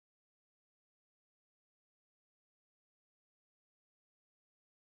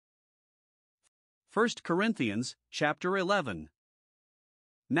1 Corinthians, chapter 11.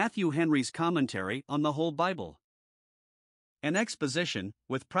 Matthew Henry's Commentary on the Whole Bible. An exposition,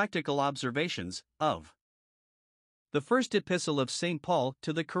 with practical observations, of the first epistle of St. Paul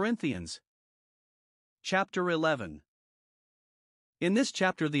to the Corinthians. Chapter 11. In this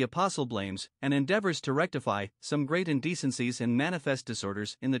chapter the apostle blames, and endeavors to rectify, some great indecencies and manifest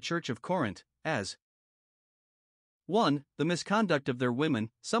disorders in the church of Corinth, as 1. The misconduct of their women,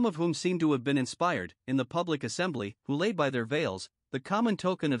 some of whom seem to have been inspired, in the public assembly, who lay by their veils, the common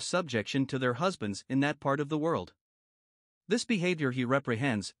token of subjection to their husbands in that part of the world. This behavior he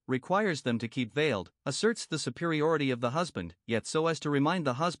reprehends, requires them to keep veiled, asserts the superiority of the husband, yet so as to remind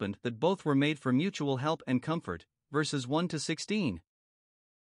the husband that both were made for mutual help and comfort, verses 1 to 16.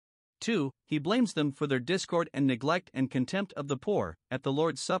 2. He blames them for their discord and neglect and contempt of the poor, at the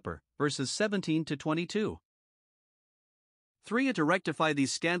Lord's Supper, verses 17 to 22. 3. To rectify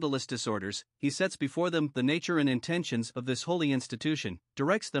these scandalous disorders, he sets before them the nature and intentions of this holy institution,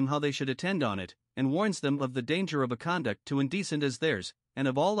 directs them how they should attend on it, and warns them of the danger of a conduct too indecent as theirs, and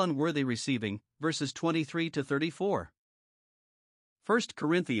of all unworthy receiving, verses 23 to 34. 1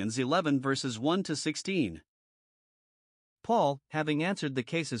 Corinthians 11 verses 1 to 16. Paul, having answered the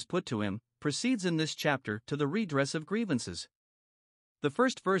cases put to him, proceeds in this chapter to the redress of grievances. The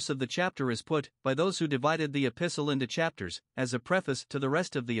first verse of the chapter is put, by those who divided the epistle into chapters, as a preface to the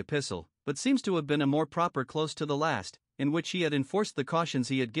rest of the epistle, but seems to have been a more proper close to the last, in which he had enforced the cautions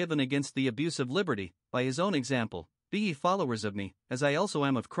he had given against the abuse of liberty, by his own example. Be ye followers of me, as I also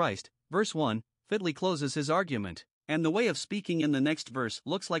am of Christ. Verse 1, fitly closes his argument, and the way of speaking in the next verse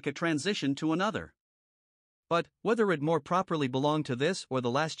looks like a transition to another. But, whether it more properly belonged to this or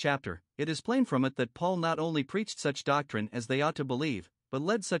the last chapter, it is plain from it that Paul not only preached such doctrine as they ought to believe, but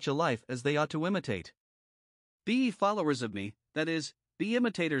led such a life as they ought to imitate. Be ye followers of me, that is, be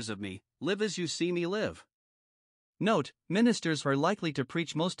imitators of me, live as you see me live. Note, ministers are likely to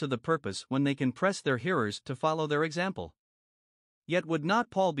preach most to the purpose when they can press their hearers to follow their example. Yet would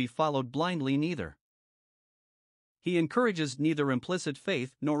not Paul be followed blindly neither. He encourages neither implicit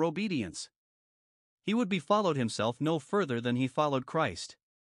faith nor obedience. He would be followed himself no further than he followed Christ.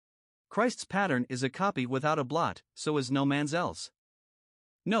 Christ's pattern is a copy without a blot, so is no man's else.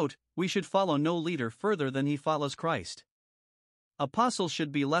 Note, we should follow no leader further than he follows Christ. Apostles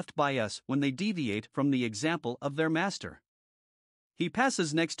should be left by us when they deviate from the example of their master. He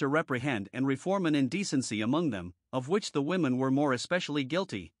passes next to reprehend and reform an indecency among them, of which the women were more especially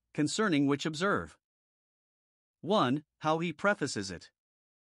guilty, concerning which observe 1. How he prefaces it.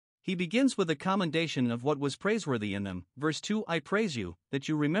 He begins with a commendation of what was praiseworthy in them. Verse 2, I praise you, that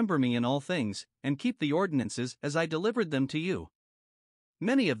you remember me in all things, and keep the ordinances as I delivered them to you.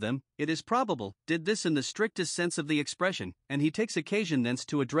 Many of them, it is probable, did this in the strictest sense of the expression, and he takes occasion thence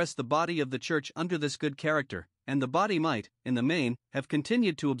to address the body of the church under this good character, and the body might, in the main, have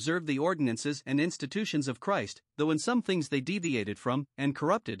continued to observe the ordinances and institutions of Christ, though in some things they deviated from, and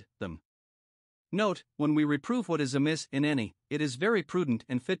corrupted, them. Note, when we reprove what is amiss in any, it is very prudent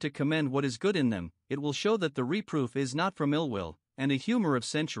and fit to commend what is good in them. It will show that the reproof is not from ill will, and a humor of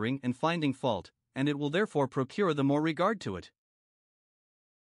censuring and finding fault, and it will therefore procure the more regard to it.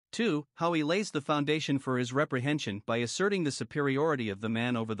 2. How he lays the foundation for his reprehension by asserting the superiority of the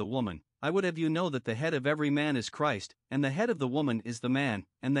man over the woman. I would have you know that the head of every man is Christ, and the head of the woman is the man,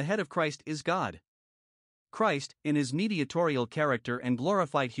 and the head of Christ is God. Christ, in his mediatorial character and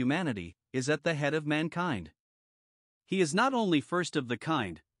glorified humanity, is at the head of mankind. He is not only first of the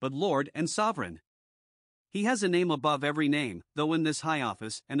kind, but Lord and Sovereign. He has a name above every name, though in this high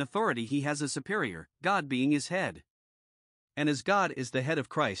office and authority he has a superior, God being his head. And as God is the head of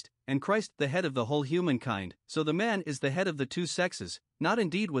Christ, and Christ the head of the whole humankind, so the man is the head of the two sexes, not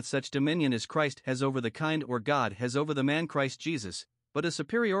indeed with such dominion as Christ has over the kind or God has over the man Christ Jesus, but a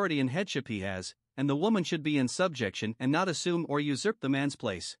superiority in headship he has, and the woman should be in subjection and not assume or usurp the man's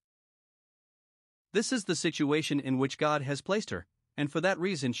place. This is the situation in which God has placed her, and for that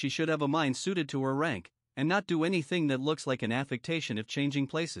reason she should have a mind suited to her rank, and not do anything that looks like an affectation of changing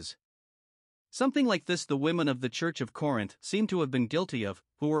places. Something like this the women of the church of Corinth seem to have been guilty of,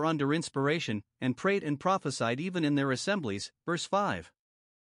 who were under inspiration, and prayed and prophesied even in their assemblies. Verse 5.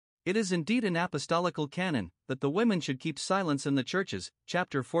 It is indeed an apostolical canon, that the women should keep silence in the churches,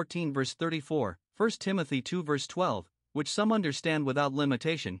 chapter 14 verse 34, 1 Timothy 2 verse 12, which some understand without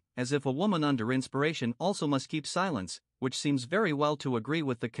limitation, as if a woman under inspiration also must keep silence, which seems very well to agree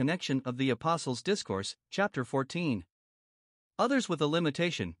with the connection of the Apostles' Discourse, chapter 14. Others with a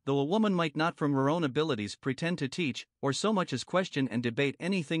limitation, though a woman might not from her own abilities pretend to teach, or so much as question and debate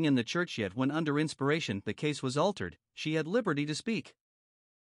anything in the church, yet when under inspiration the case was altered, she had liberty to speak.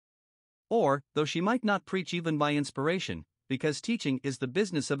 Or, though she might not preach even by inspiration, because teaching is the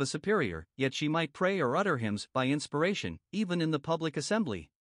business of a superior, yet she might pray or utter hymns by inspiration, even in the public assembly.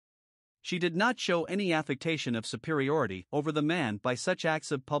 She did not show any affectation of superiority over the man by such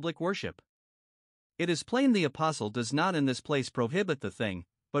acts of public worship. It is plain the apostle does not in this place prohibit the thing,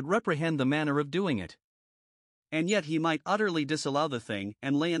 but reprehend the manner of doing it. And yet he might utterly disallow the thing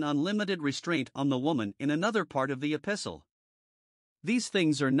and lay an unlimited restraint on the woman in another part of the epistle. These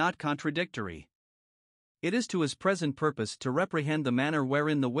things are not contradictory. It is to his present purpose to reprehend the manner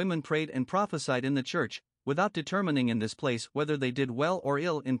wherein the women prayed and prophesied in the church, without determining in this place whether they did well or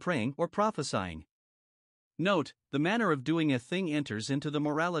ill in praying or prophesying. Note, the manner of doing a thing enters into the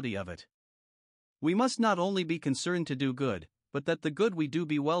morality of it. We must not only be concerned to do good, but that the good we do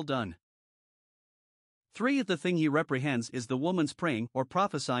be well done. 3. The thing he reprehends is the woman's praying or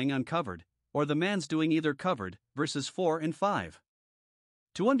prophesying uncovered, or the man's doing either covered, verses 4 and 5.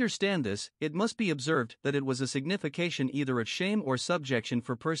 To understand this, it must be observed that it was a signification either of shame or subjection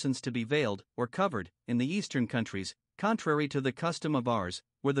for persons to be veiled or covered, in the eastern countries, contrary to the custom of ours,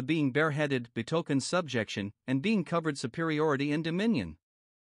 where the being bareheaded betokens subjection, and being covered superiority and dominion.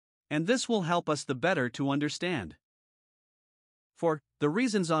 And this will help us the better to understand. For, the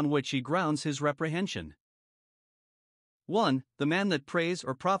reasons on which he grounds his reprehension. 1. The man that prays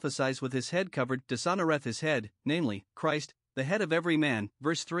or prophesies with his head covered dishonoreth his head, namely, Christ, the head of every man,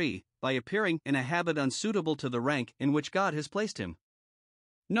 verse 3, by appearing in a habit unsuitable to the rank in which God has placed him.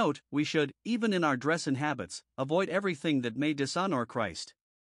 Note, we should, even in our dress and habits, avoid everything that may dishonor Christ.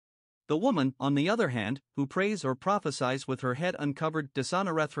 The woman, on the other hand, who prays or prophesies with her head uncovered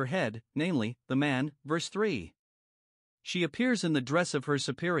dishonoreth her head, namely, the man, verse 3. She appears in the dress of her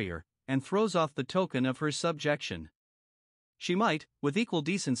superior, and throws off the token of her subjection. She might, with equal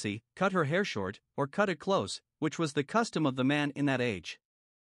decency, cut her hair short, or cut it close, which was the custom of the man in that age.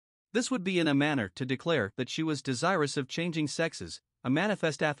 This would be in a manner to declare that she was desirous of changing sexes, a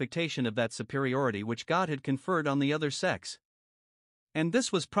manifest affectation of that superiority which God had conferred on the other sex. And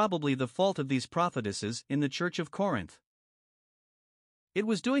this was probably the fault of these prophetesses in the church of Corinth. It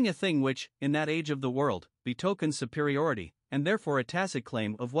was doing a thing which, in that age of the world, betokens superiority, and therefore a tacit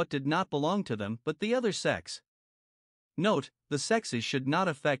claim of what did not belong to them but the other sex. Note, the sexes should not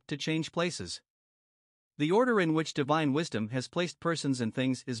affect to change places. The order in which divine wisdom has placed persons and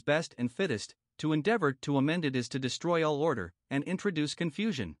things is best and fittest. To endeavor to amend it is to destroy all order, and introduce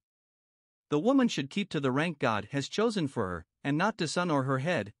confusion. The woman should keep to the rank God has chosen for her, and not dishonor her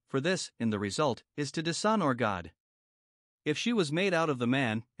head, for this, in the result, is to dishonor God. If she was made out of the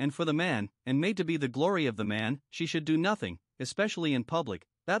man, and for the man, and made to be the glory of the man, she should do nothing, especially in public,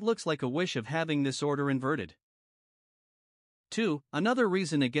 that looks like a wish of having this order inverted. 2. Another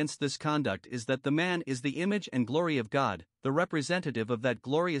reason against this conduct is that the man is the image and glory of God, the representative of that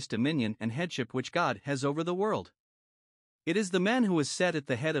glorious dominion and headship which God has over the world. It is the man who is set at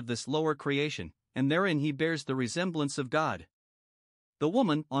the head of this lower creation, and therein he bears the resemblance of God. The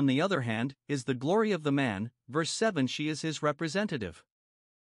woman, on the other hand, is the glory of the man, verse 7. She is his representative.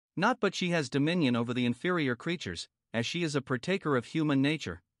 Not but she has dominion over the inferior creatures, as she is a partaker of human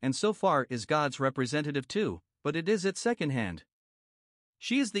nature, and so far is God's representative too, but it is at second hand.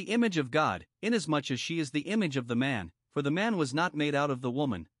 She is the image of God, inasmuch as she is the image of the man, for the man was not made out of the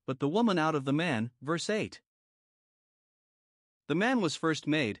woman, but the woman out of the man, verse 8. The man was first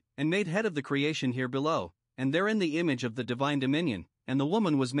made, and made head of the creation here below, and therein the image of the divine dominion, and the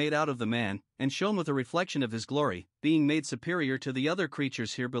woman was made out of the man, and shone with a reflection of his glory, being made superior to the other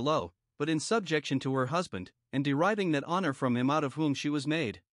creatures here below, but in subjection to her husband, and deriving that honor from him out of whom she was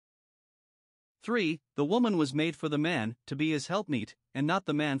made. 3. The woman was made for the man, to be his helpmeet, and not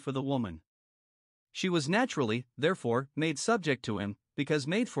the man for the woman. She was naturally, therefore, made subject to him, because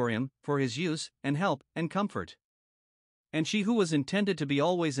made for him, for his use, and help, and comfort. And she who was intended to be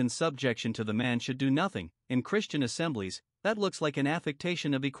always in subjection to the man should do nothing. In Christian assemblies, that looks like an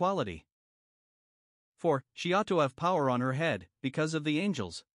affectation of equality. 4. She ought to have power on her head, because of the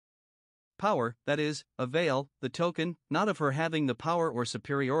angels. Power, that is, a veil, the token, not of her having the power or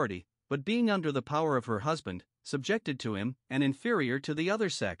superiority, but being under the power of her husband, subjected to him, and inferior to the other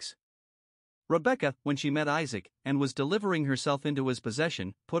sex. Rebekah, when she met Isaac, and was delivering herself into his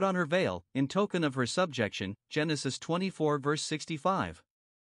possession, put on her veil, in token of her subjection, Genesis 24 verse 65.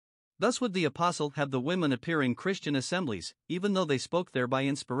 Thus would the apostle have the women appear in Christian assemblies, even though they spoke there by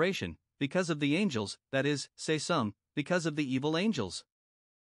inspiration, because of the angels, that is, say some, because of the evil angels.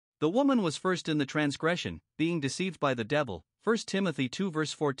 The woman was first in the transgression, being deceived by the devil, 1 Timothy 2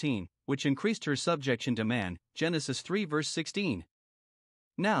 verse 14, which increased her subjection to man, Genesis 3 verse 16.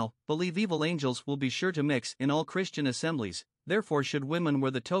 Now, believe evil angels will be sure to mix in all Christian assemblies, therefore should women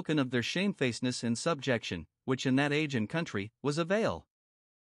wear the token of their shamefacedness in subjection, which in that age and country was a veil.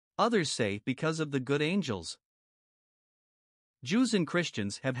 Others say because of the good angels. Jews and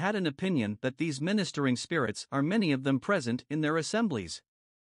Christians have had an opinion that these ministering spirits are many of them present in their assemblies.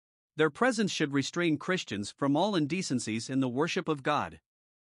 Their presence should restrain Christians from all indecencies in the worship of God.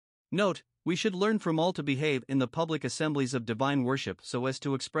 Note, we should learn from all to behave in the public assemblies of divine worship so as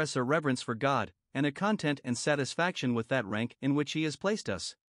to express a reverence for God, and a content and satisfaction with that rank in which He has placed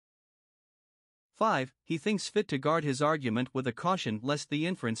us. 5. He thinks fit to guard his argument with a caution lest the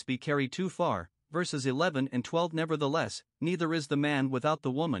inference be carried too far. Verses 11 and 12. Nevertheless, neither is the man without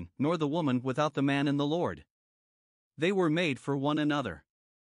the woman, nor the woman without the man in the Lord. They were made for one another.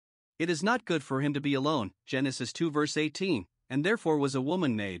 It is not good for him to be alone, Genesis 2 verse 18, and therefore was a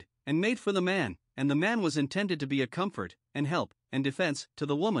woman made, and made for the man, and the man was intended to be a comfort, and help, and defense, to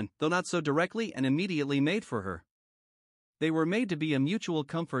the woman, though not so directly and immediately made for her. They were made to be a mutual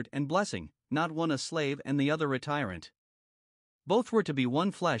comfort and blessing, not one a slave and the other a tyrant. Both were to be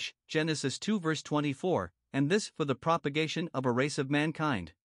one flesh, Genesis 2 verse 24, and this for the propagation of a race of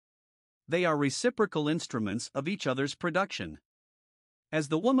mankind. They are reciprocal instruments of each other's production. As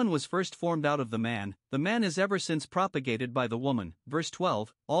the woman was first formed out of the man is ever since propagated by the woman, verse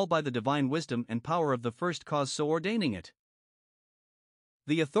 12, all by the divine wisdom and power of the first cause so ordaining it.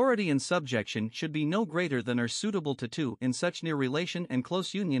 The authority and subjection should be no greater than are suitable to two in such near relation and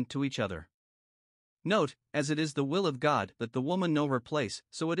close union to each other. Note, as it is the will of God that the woman know her place,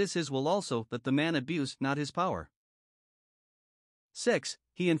 so it is His will also that the man abuse not his power. 6.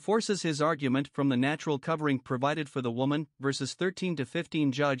 He enforces his argument from the natural covering provided for the woman, verses 13 to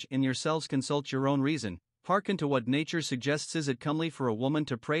 15. Judge in yourselves, consult your own reason, hearken to what nature suggests. Is it comely for a woman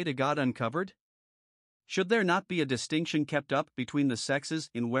to pray to God uncovered? Should there not be a distinction kept up between the sexes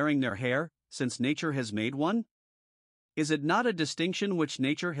in wearing their hair, since nature has made one? Is it not a distinction which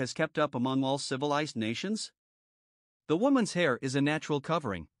nature has kept up among all civilized nations? The woman's hair is a natural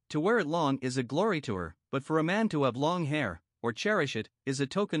covering, to wear it long is a glory to her, but for a man to have long hair, or cherish it, is a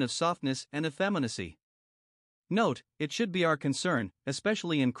token of softness and effeminacy. Note, it should be our concern,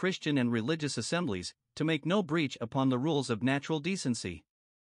 especially in Christian and religious assemblies, to make no breach upon the rules of natural decency.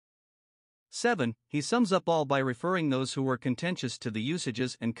 7. He sums up all by referring those who were contentious to the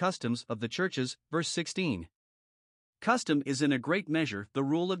usages and customs of the churches, verse 16. Custom is in a great measure the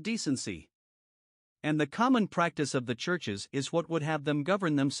rule of decency. And the common practice of the churches is what would have them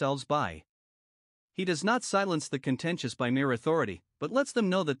govern themselves by. He does not silence the contentious by mere authority, but lets them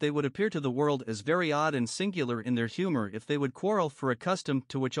know that they would appear to the world as very odd and singular in their humor if they would quarrel for a custom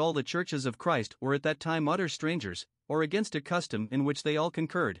to which all the churches of Christ were at that time utter strangers, or against a custom in which they all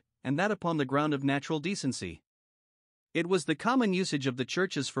concurred, and that upon the ground of natural decency. It was the common usage of the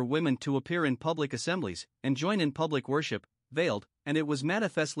churches for women to appear in public assemblies, and join in public worship, veiled, and it was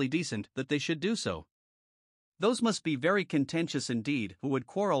manifestly decent that they should do so. Those must be very contentious indeed who would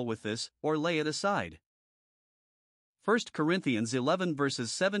quarrel with this, or lay it aside. 1 Corinthians 11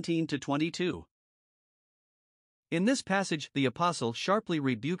 verses 17 to 22. In this passage the apostle sharply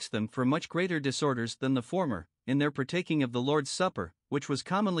rebukes them for much greater disorders than the former, in their partaking of the Lord's Supper, which was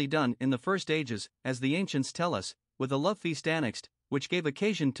commonly done in the first ages, as the ancients tell us, with a love feast annexed, which gave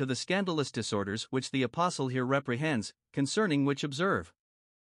occasion to the scandalous disorders which the apostle here reprehends, concerning which observe.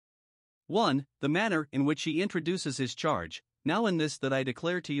 1. The manner in which he introduces his charge. Now in this that I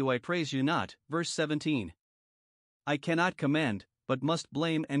declare to you I praise you not, verse 17. I cannot commend, but must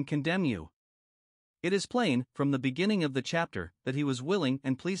blame and condemn you. It is plain, from the beginning of the chapter, that he was willing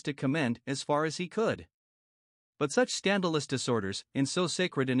and pleased to commend as far as he could. But such scandalous disorders, in so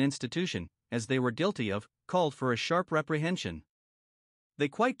sacred an institution, as they were guilty of, called for a sharp reprehension. They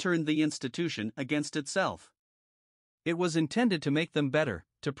quite turned the institution against itself. It was intended to make them better,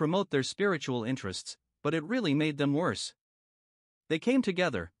 to promote their spiritual interests, but it really made them worse. They came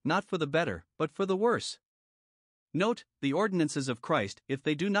together, not for the better, but for the worse. Note, the ordinances of Christ, if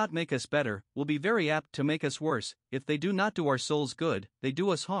they do not make us better, will be very apt to make us worse. If they do not do our souls good, they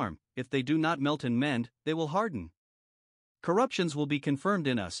do us harm. If they do not melt and mend, they will harden. Corruptions will be confirmed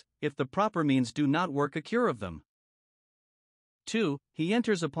in us, if the proper means do not work a cure of them. 2. He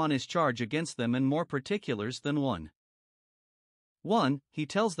enters upon his charge against them in more particulars than one. 1. He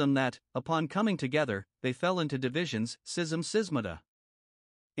tells them that, upon coming together, they fell into divisions, schismata.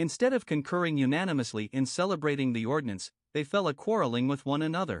 Instead of concurring unanimously in celebrating the ordinance, they fell a quarreling with one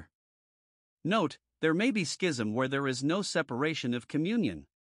another. Note, there may be schism where there is no separation of communion.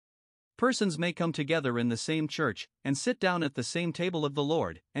 Persons may come together in the same church, and sit down at the same table of the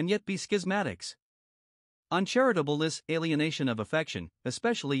Lord, and yet be schismatics. Uncharitableness, alienation of affection,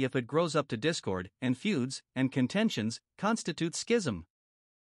 especially if it grows up to discord, and feuds, and contentions, constitutes schism.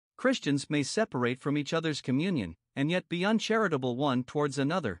 Christians may separate from each other's communion, and yet be uncharitable one towards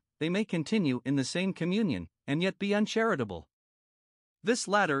another. They may continue in the same communion, and yet be uncharitable. This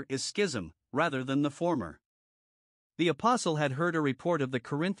latter is schism, rather than the former. The apostle had heard a report of the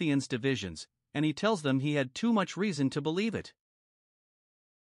Corinthians' divisions, and he tells them he had too much reason to believe it.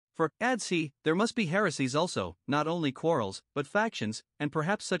 For, adds he, there must be heresies also, not only quarrels, but factions, and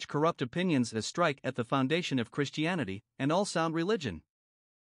perhaps such corrupt opinions as strike at the foundation of Christianity, and all sound religion.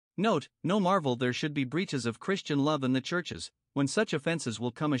 Note, no marvel there should be breaches of Christian love in the churches, when such offenses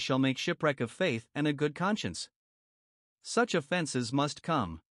will come as shall make shipwreck of faith and a good conscience. Such offenses must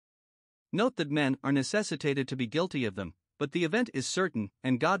come. Note that men are necessitated to be guilty of them, but the event is certain,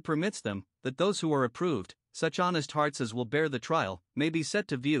 and God permits them, that those who are approved, such honest hearts as will bear the trial, may be set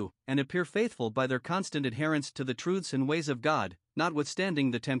to view, and appear faithful by their constant adherence to the truths and ways of God,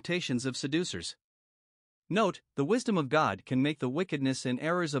 notwithstanding the temptations of seducers. Note, the wisdom of God can make the wickedness and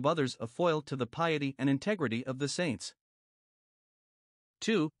errors of others a foil to the piety and integrity of the saints.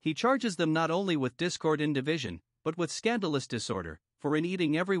 2. He charges them not only with discord and division, but with scandalous disorder, for in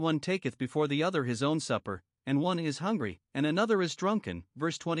eating every one taketh before the other his own supper, and one is hungry, and another is drunken.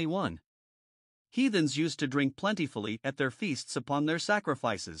 Verse 21. Heathens used to drink plentifully at their feasts upon their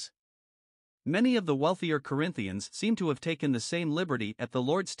sacrifices. Many of the wealthier Corinthians seem to have taken the same liberty at the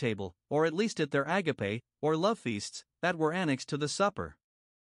Lord's table, or at least at their agape, or love feasts, that were annexed to the supper.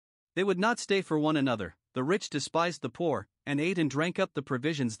 They would not stay for one another. The rich despised the poor, and ate and drank up the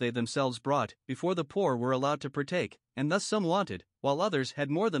provisions they themselves brought, before the poor were allowed to partake, and thus some wanted, while others had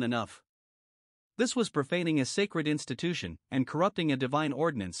more than enough. This was profaning a sacred institution, and corrupting a divine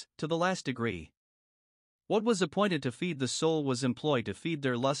ordinance, to the last degree. What was appointed to feed the soul was employed to feed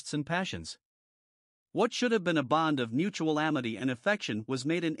their lusts and passions. What should have been a bond of mutual amity and affection was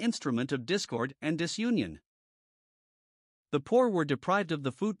made an instrument of discord and disunion. The poor were deprived of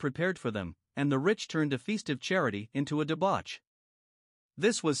the food prepared for them, and the rich turned a feast of charity into a debauch.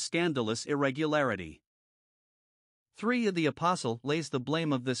 This was scandalous irregularity. 3. The apostle lays the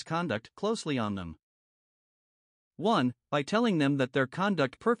blame of this conduct closely on them. 1. By telling them that their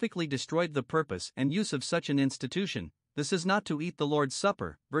conduct perfectly destroyed the purpose and use of such an institution. This is not to eat the Lord's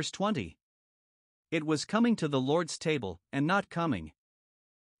Supper. Verse 20. It was coming to the Lord's table, and not coming.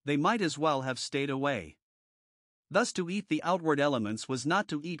 They might as well have stayed away. Thus to eat the outward elements was not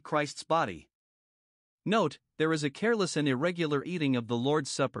to eat Christ's body. Note, there is a careless and irregular eating of the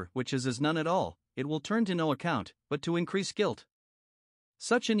Lord's Supper which is as none at all. It will turn to no account, but to increase guilt.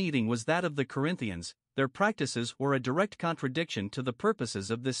 Such an eating was that of the Corinthians. Their practices were a direct contradiction to the purposes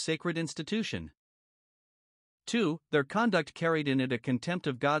of this sacred institution. 2. Their conduct carried in it a contempt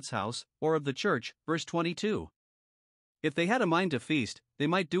of God's house, or of the church. Verse 22. If they had a mind to feast, they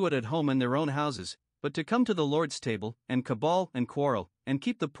might do it at home in their own houses, but to come to the Lord's table, and cabal and quarrel, and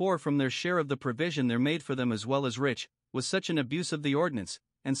keep the poor from their share of the provision there made for them as well as rich, was such an abuse of the ordinance,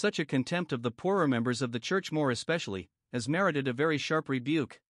 and such a contempt of the poorer members of the church more especially, as merited a very sharp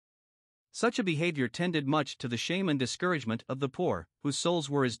rebuke. Such a behavior tended much to the shame and discouragement of the poor, whose souls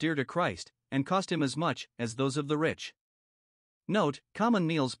were as dear to Christ, and cost him as much as those of the rich. Note, common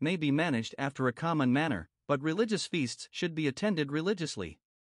meals may be managed after a common manner, but religious feasts should be attended religiously.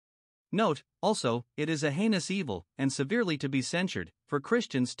 Note, also, it is a heinous evil, and severely to be censured, for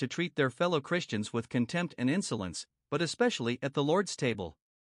Christians to treat their fellow Christians with contempt and insolence, but especially at the Lord's table.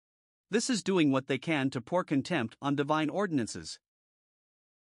 This is doing what they can to pour contempt on divine ordinances.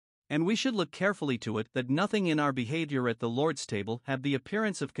 And we should look carefully to it that nothing in our behavior at the Lord's table have the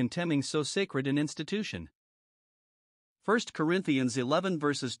appearance of contemning so sacred an institution. 1 Corinthians 11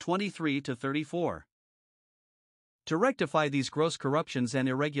 verses 23 to 34. To rectify these gross corruptions and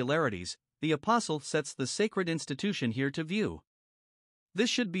irregularities, the apostle sets the sacred institution here to view. This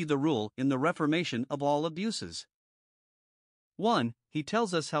should be the rule in the reformation of all abuses. 1. He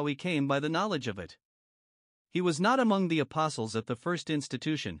tells us how he came by the knowledge of it. He was not among the apostles at the first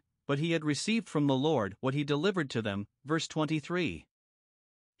institution, but he had received from the Lord what he delivered to them. Verse 23.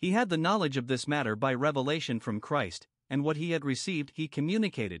 He had the knowledge of this matter by revelation from Christ, and what he had received he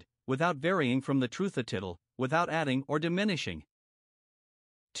communicated, without varying from the truth a tittle, without adding or diminishing.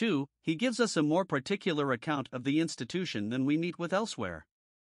 2. He gives us a more particular account of the institution than we meet with elsewhere.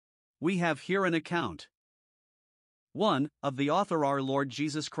 We have here an account. 1. Of the author our Lord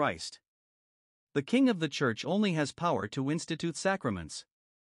Jesus Christ. The King of the Church only has power to institute sacraments.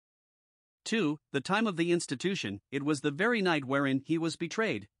 2. The time of the institution, it was the very night wherein he was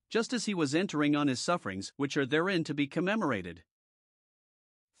betrayed, just as he was entering on his sufferings which are therein to be commemorated.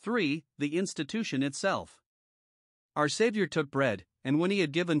 3. The institution itself. Our Savior took bread, and when he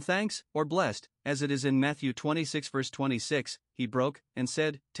had given thanks, or blessed, as it is in Matthew 26 verse 26, he broke, and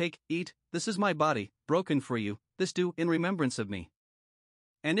said, "Take, eat, this is my body, broken for you, this do in remembrance of me."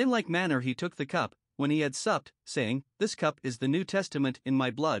 And in like manner he took the cup, when he had supped, saying, "This cup is the New Testament in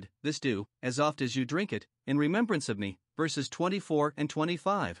my blood, this do, as oft as you drink it, in remembrance of me." Verses 24 and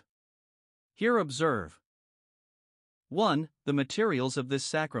 25. Here observe 1. The materials of this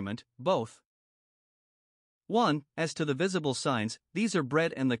sacrament, both. 1. As to the visible signs, these are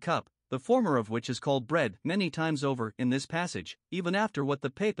bread and the cup, the former of which is called bread many times over in this passage, even after what the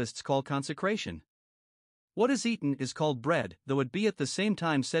papists call consecration. What is eaten is called bread, though it be at the same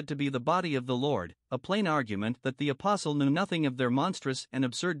time said to be the body of the Lord, a plain argument that the apostle knew nothing of their monstrous and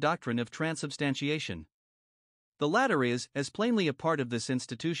absurd doctrine of transubstantiation. The latter is as plainly a part of this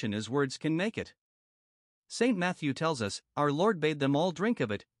institution as words can make it. St. Matthew tells us, our Lord bade them all drink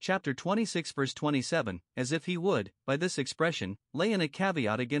of it, chapter 26 verse 27, as if he would, by this expression, lay in a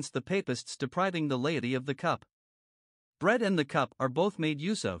caveat against the papists depriving the laity of the cup. Bread and the cup are both made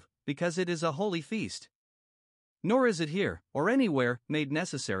use of, because it is a holy feast. Nor is it here, or anywhere, made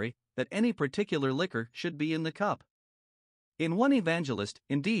necessary, that any particular liquor should be in the cup. In one evangelist,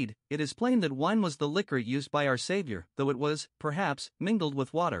 indeed, it is plain that wine was the liquor used by our Savior, though it was, perhaps, mingled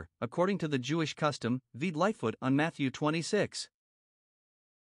with water, according to the Jewish custom, vide Lightfoot on Matthew 26.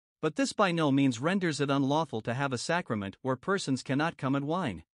 But this by no means renders it unlawful to have a sacrament where persons cannot come at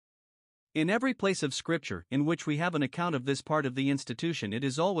wine. In every place of Scripture in which we have an account of this part of the institution, it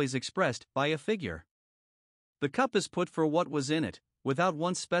is always expressed by a figure. The cup is put for what was in it, without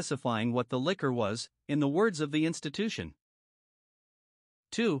once specifying what the liquor was, in the words of the institution.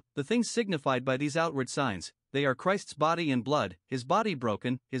 2. The things signified by these outward signs, they are Christ's body and blood, his body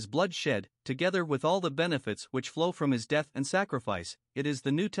broken, his blood shed, together with all the benefits which flow from his death and sacrifice. It is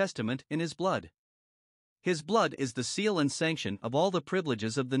the New Testament in his blood. His blood is the seal and sanction of all the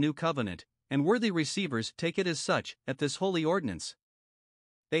privileges of the new covenant, and worthy receivers take it as such, at this holy ordinance.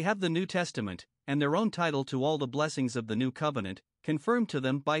 They have the New Testament, and their own title to all the blessings of the new covenant, confirmed to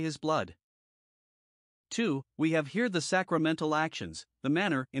them by his blood. 2. We have here the sacramental actions, the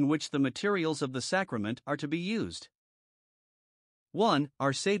manner in which the materials of the sacrament are to be used. 1.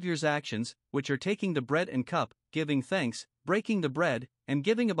 Our Saviour's actions, which are taking the bread and cup, giving thanks, breaking the bread, and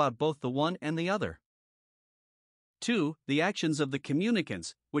giving about both the one and the other. 2. The actions of the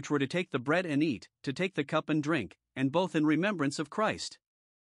communicants, which were to take the bread and eat, to take the cup and drink, and both in remembrance of Christ.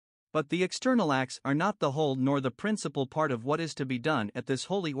 But the external acts are not the whole nor the principal part of what is to be done at this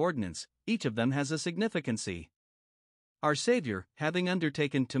holy ordinance, each of them has a significancy. Our Savior, having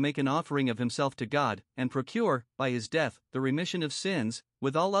undertaken to make an offering of himself to God, and procure, by his death, the remission of sins,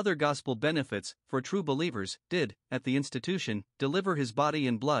 with all other gospel benefits, for true believers, did, at the institution, deliver his body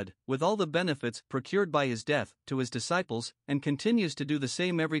and blood, with all the benefits procured by his death, to his disciples, and continues to do the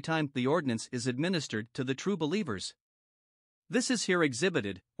same every time the ordinance is administered to the true believers. This is here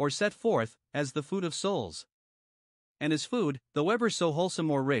exhibited, or set forth, as the food of souls. And as food, though ever so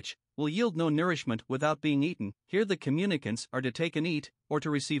wholesome or rich, will yield no nourishment without being eaten. Here the communicants are to take and eat, or to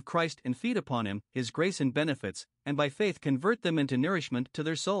receive Christ and feed upon him, his grace and benefits, and by faith convert them into nourishment to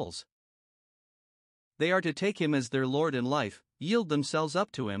their souls. They are to take him as their Lord and life, yield themselves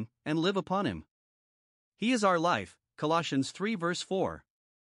up to him, and live upon him. He is our life, Colossians 3 verse 4.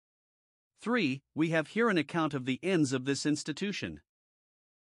 3. We have here an account of the ends of this institution.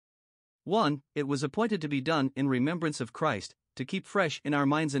 1. It was appointed to be done in remembrance of Christ, to keep fresh in our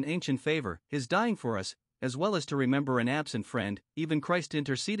minds an ancient favor, his dying for us, as well as to remember an absent friend, even Christ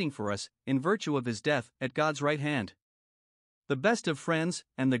interceding for us, in virtue of his death, at God's right hand. The best of friends,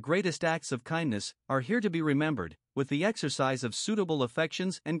 and the greatest acts of kindness, are here to be remembered, with the exercise of suitable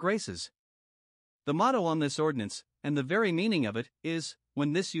affections and graces. The motto on this ordinance, and the very meaning of it, is,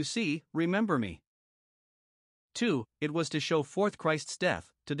 "When this you see, remember me." 2. It was to show forth Christ's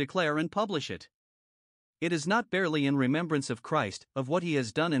death, to declare and publish it. It is not barely in remembrance of Christ, of what he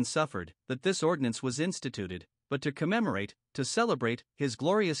has done and suffered, that this ordinance was instituted, but to commemorate, to celebrate, his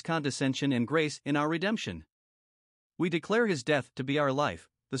glorious condescension and grace in our redemption. We declare his death to be our life,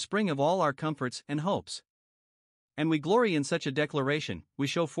 the spring of all our comforts and hopes. And we glory in such a declaration, we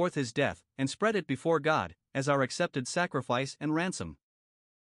show forth his death, and spread it before God, as our accepted sacrifice and ransom.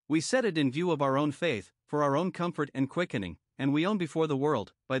 We set it in view of our own faith, for our own comfort and quickening, and we own before the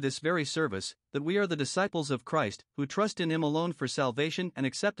world, by this very service, that we are the disciples of Christ, who trust in him alone for salvation and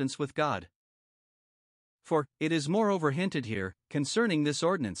acceptance with God. For, it is moreover hinted here, concerning this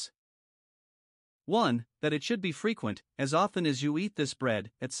ordinance. 1. That it should be frequent, as often as you eat this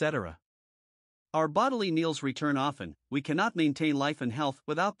bread, etc. Our bodily meals return often, we cannot maintain life and health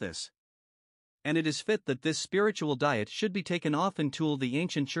without this. And it is fit that this spiritual diet should be taken off until the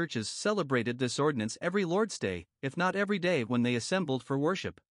ancient churches celebrated this ordinance every Lord's Day, if not every day when they assembled for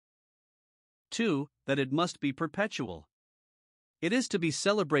worship. 2. That it must be perpetual. It is to be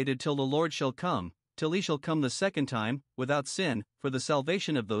celebrated till the Lord shall come, till he shall come the second time, without sin, for the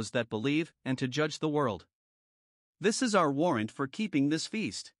salvation of those that believe, and to judge the world. This is our warrant for keeping this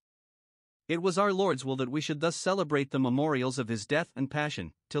feast. It was our Lord's will that we should thus celebrate the memorials of his death and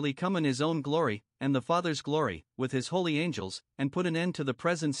passion, till he come in his own glory, and the Father's glory, with his holy angels, and put an end to the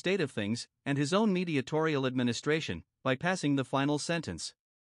present state of things, and his own mediatorial administration, by passing the final sentence.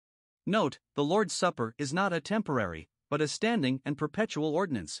 Note, the Lord's Supper is not a temporary, but a standing and perpetual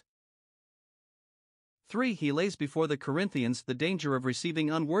ordinance. 3. He lays before the Corinthians the danger of receiving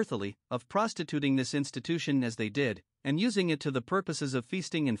unworthily, of prostituting this institution as they did, and using it to the purposes of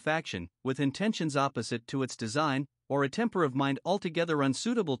feasting and faction, with intentions opposite to its design, or a temper of mind altogether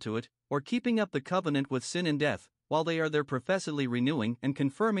unsuitable to it, or keeping up the covenant with sin and death, while they are there professedly renewing and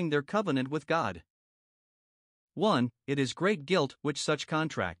confirming their covenant with God. 1. It is great guilt which such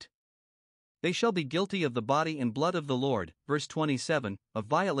contract. They shall be guilty of the body and blood of the Lord, verse 27, of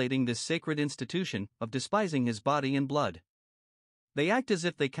violating this sacred institution, of despising his body and blood. They act as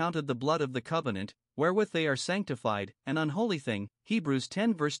if they counted the blood of the covenant, wherewith they are sanctified, an unholy thing, Hebrews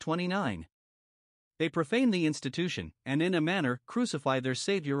 10 verse 29. They profane the institution, and in a manner crucify their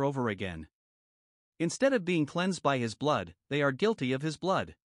Savior over again. Instead of being cleansed by his blood, they are guilty of his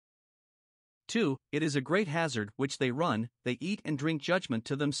blood. 2. It is a great hazard which they run, they eat and drink judgment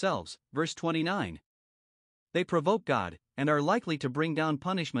to themselves, verse 29. They provoke God, and are likely to bring down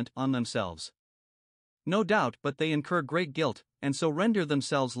punishment on themselves. No doubt but they incur great guilt, and so render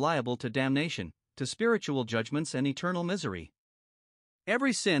themselves liable to damnation, to spiritual judgments and eternal misery.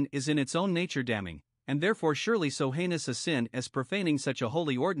 Every sin is in its own nature damning, and therefore surely so heinous a sin as profaning such a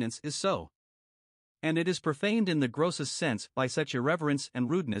holy ordinance is so. And it is profaned in the grossest sense by such irreverence and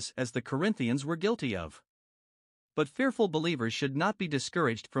rudeness as the Corinthians were guilty of. But fearful believers should not be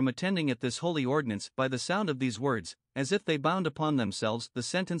discouraged from attending at this holy ordinance by the sound of these words, as if they bound upon themselves the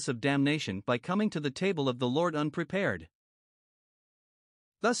sentence of damnation by coming to the table of the Lord unprepared.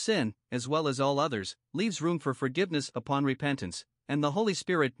 Thus sin, as well as all others, leaves room for forgiveness upon repentance, and the Holy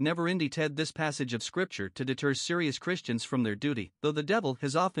Spirit never intended this passage of Scripture to deter serious Christians from their duty, though the devil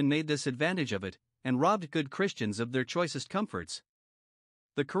has often made this advantage of it, and robbed good Christians of their choicest comforts.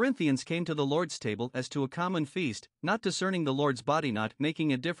 The Corinthians came to the Lord's table as to a common feast, not discerning the Lord's body, not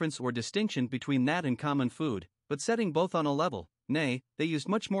making a difference or distinction between that and common food, but setting both on a level. Nay, they used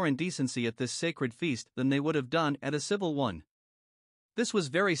much more indecency at this sacred feast than they would have done at a civil one. This was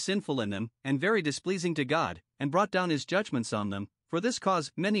very sinful in them, and very displeasing to God, and brought down his judgments on them. For this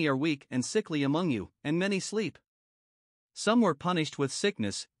cause many are weak and sickly among you, and many sleep. Some were punished with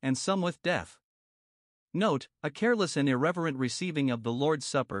sickness, and some with death. Note, a careless and irreverent receiving of the Lord's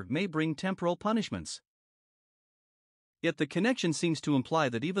Supper may bring temporal punishments. Yet the connection seems to imply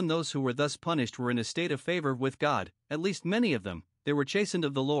that even those who were thus punished were in a state of favor with God, at least many of them. They were chastened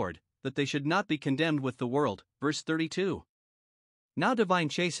of the Lord, that they should not be condemned with the world, verse 32. Now divine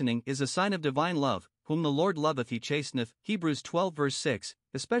chastening is a sign of divine love, whom the Lord loveth he chasteneth, Hebrews 12 verse 6,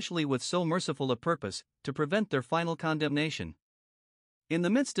 especially with so merciful a purpose, to prevent their final condemnation. In the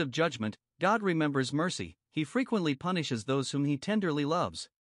midst of judgment, God remembers mercy, he frequently punishes those whom he tenderly loves.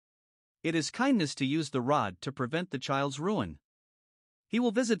 It is kindness to use the rod to prevent the child's ruin. He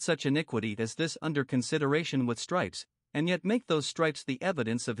will visit such iniquity as this under consideration with stripes, and yet make those stripes the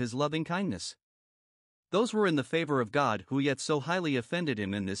evidence of his loving kindness. Those were in the favor of God who yet so highly offended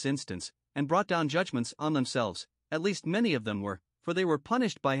him in this instance, and brought down judgments on themselves, at least many of them were, for they were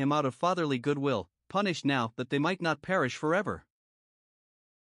punished by him out of fatherly goodwill, punished now that they might not perish forever.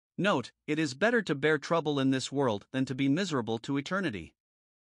 Note, it is better to bear trouble in this world than to be miserable to eternity.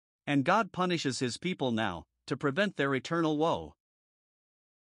 And God punishes his people now, to prevent their eternal woe.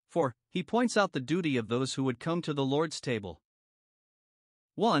 4. He points out the duty of those who would come to the Lord's table.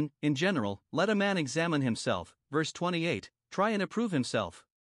 1. In general, let a man examine himself, verse 28, try and approve himself.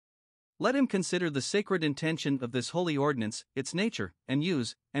 Let him consider the sacred intention of this holy ordinance, its nature, and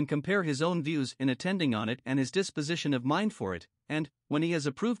use, and compare his own views in attending on it and his disposition of mind for it, and, when he has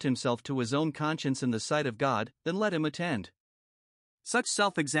approved himself to his own conscience in the sight of God, then let him attend. Such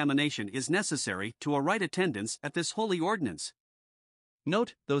self-examination is necessary to a right attendance at this holy ordinance.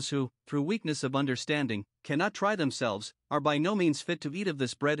 Note, those who, through weakness of understanding, cannot try themselves, are by no means fit to eat of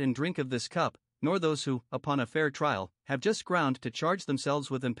this bread and drink of this cup, nor those who, upon a fair trial, have just ground to charge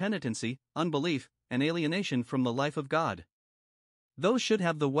themselves with impenitency, unbelief, and alienation from the life of God. Those should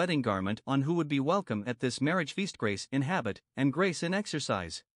have the wedding garment on who would be welcome at this marriage feast, grace in habit, and grace in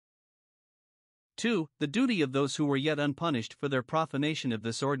exercise. 2. The duty of those who were yet unpunished for their profanation of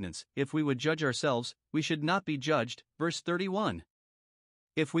this ordinance. If we would judge ourselves, we should not be judged. Verse 31.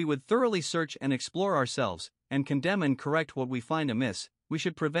 If we would thoroughly search and explore ourselves, and condemn and correct what we find amiss, we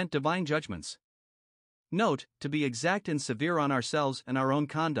should prevent divine judgments. Note, to be exact and severe on ourselves and our own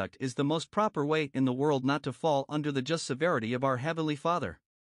conduct is the most proper way in the world not to fall under the just severity of our Heavenly Father.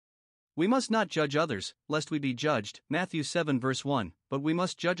 We must not judge others, lest we be judged, Matthew 7 verse 1, but we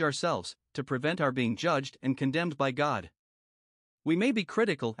must judge ourselves, to prevent our being judged and condemned by God. We may be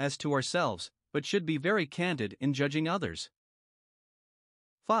critical as to ourselves, but should be very candid in judging others.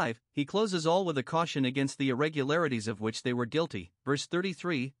 5. He closes all with a caution against the irregularities of which they were guilty, verse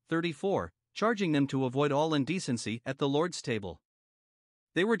 33, 34, charging them to avoid all indecency at the Lord's table.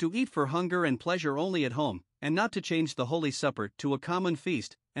 They were to eat for hunger and pleasure only at home, and not to change the Holy Supper to a common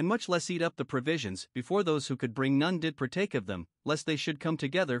feast, and much less eat up the provisions before those who could bring none did partake of them, lest they should come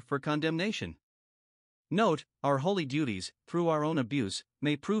together for condemnation. Note, our holy duties, through our own abuse,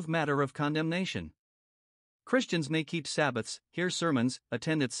 may prove matter of condemnation. Christians may keep Sabbaths, hear sermons,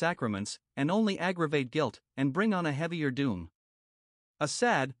 attend at sacraments, and only aggravate guilt, and bring on a heavier doom. A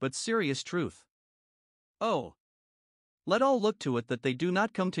sad but serious truth. Oh! Let all look to it that they do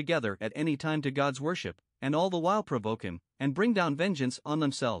not come together at any time to God's worship, and all the while provoke Him, and bring down vengeance on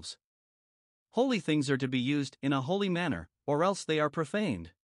themselves. Holy things are to be used in a holy manner, or else they are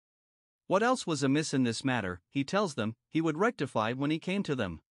profaned. What else was amiss in this matter, he tells them, he would rectify when he came to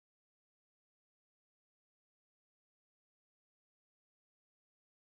them.